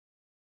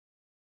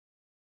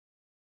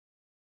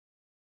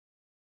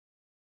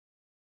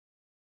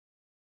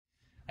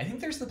I think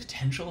there's the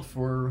potential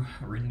for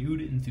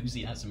renewed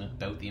enthusiasm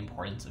about the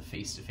importance of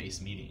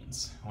face-to-face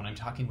meetings. When I'm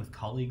talking with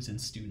colleagues and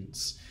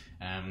students,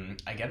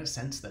 I get a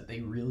sense that they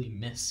really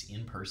miss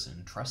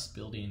in-person trust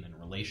building and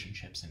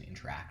relationships and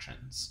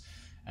interactions.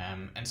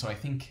 And so I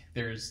think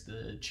there's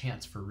the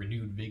chance for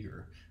renewed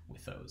vigor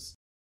with those.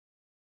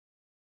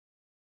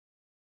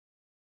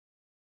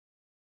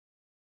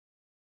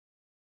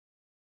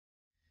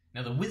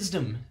 Now, the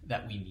wisdom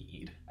that we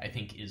need, I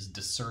think, is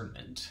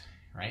discernment,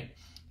 right?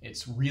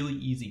 It's really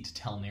easy to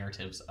tell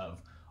narratives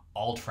of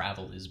all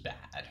travel is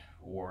bad,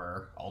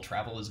 or all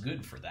travel is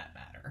good for that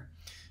matter.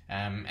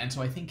 And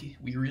so I think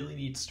we really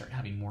need to start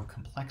having more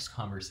complex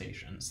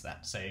conversations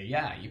that say,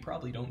 yeah, you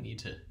probably don't need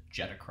to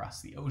jet across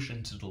the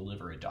ocean to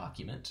deliver a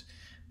document,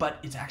 but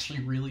it's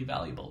actually really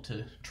valuable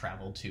to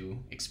travel to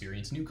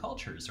experience new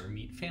cultures or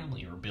meet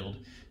family or build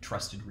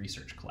trusted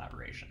research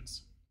collaborations.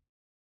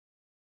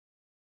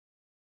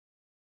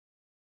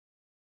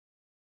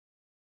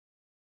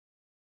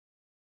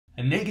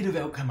 A negative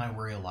outcome I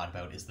worry a lot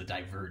about is the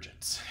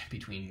divergence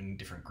between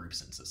different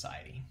groups in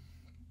society.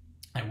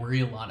 I worry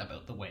a lot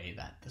about the way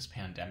that this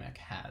pandemic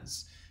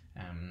has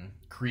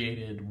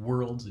created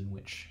worlds in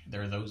which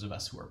there are those of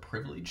us who are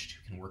privileged,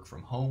 who can work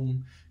from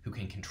home, who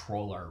can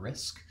control our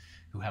risk,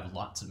 who have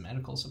lots of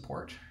medical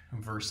support,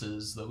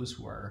 versus those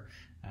who are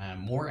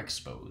more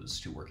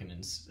exposed to working in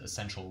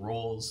essential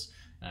roles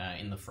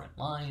in the front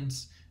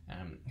lines,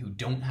 who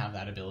don't have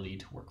that ability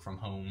to work from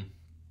home,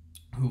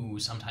 who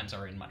sometimes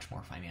are in much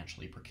more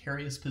financially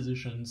precarious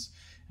positions,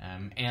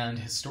 and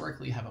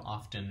historically have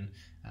often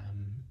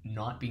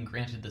not been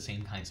granted the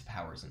same kinds of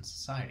powers in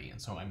society. And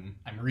so I'm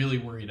really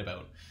worried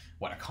about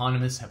what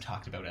economists have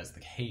talked about as the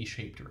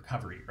K-shaped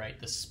recovery, right?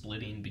 The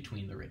splitting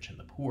between the rich and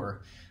the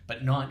poor,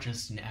 but not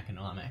just in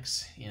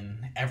economics,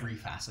 in every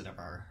facet of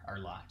our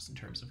lives, in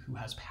terms of who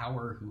has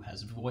power, who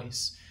has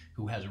voice,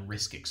 who has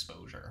risk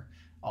exposure,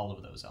 all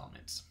of those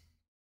elements.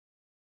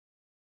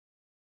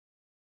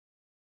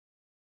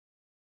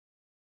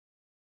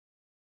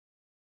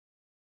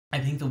 I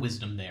think the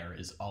wisdom there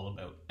is all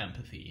about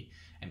empathy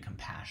and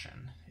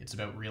compassion. It's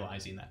about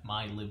realizing that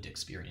my lived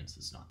experience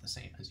is not the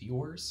same as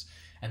yours,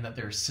 and that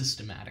there are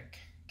systematic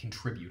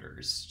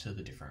contributors to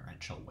the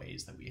differential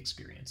ways that we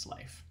experience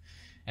life.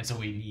 And so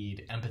we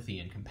need empathy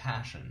and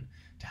compassion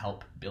to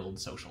help build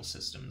social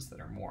systems that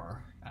are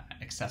more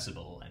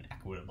accessible and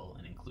equitable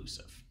and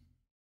inclusive.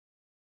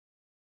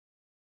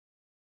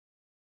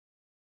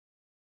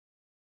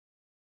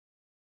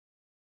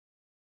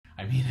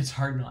 I mean, it's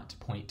hard not to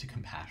point to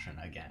compassion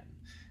again.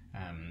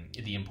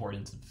 The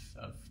importance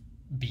of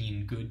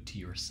being good to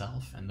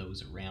yourself and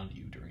those around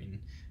you during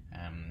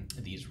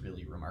these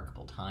really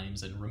remarkable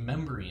times, and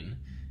remembering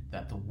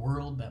that the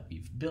world that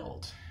we've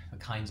built, the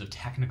kinds of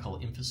technical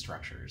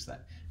infrastructures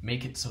that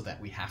make it so that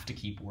we have to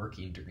keep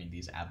working during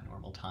these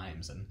abnormal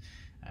times and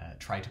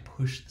try to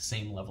push the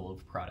same level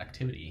of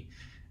productivity,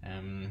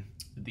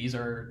 these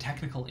are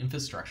technical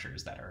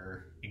infrastructures that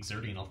are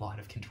exerting a lot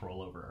of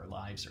control over our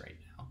lives right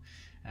now.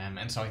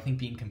 And so I think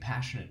being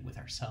compassionate with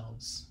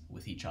ourselves,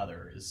 with each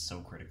other, is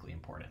so critically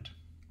important.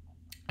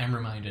 I'm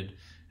reminded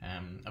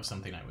of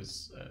something I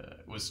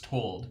was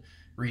told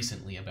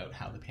recently about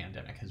how the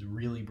pandemic has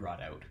really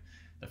brought out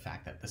the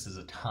fact that this is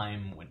a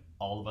time when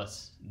all of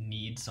us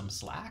need some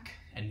slack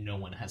and no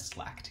one has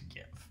slack to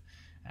give.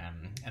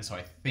 And so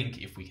I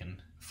think if we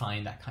can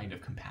find that kind of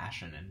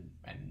compassion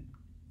and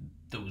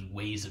those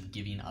ways of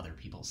giving other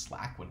people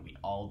slack when we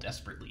all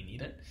desperately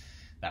need it,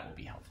 that will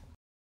be helpful.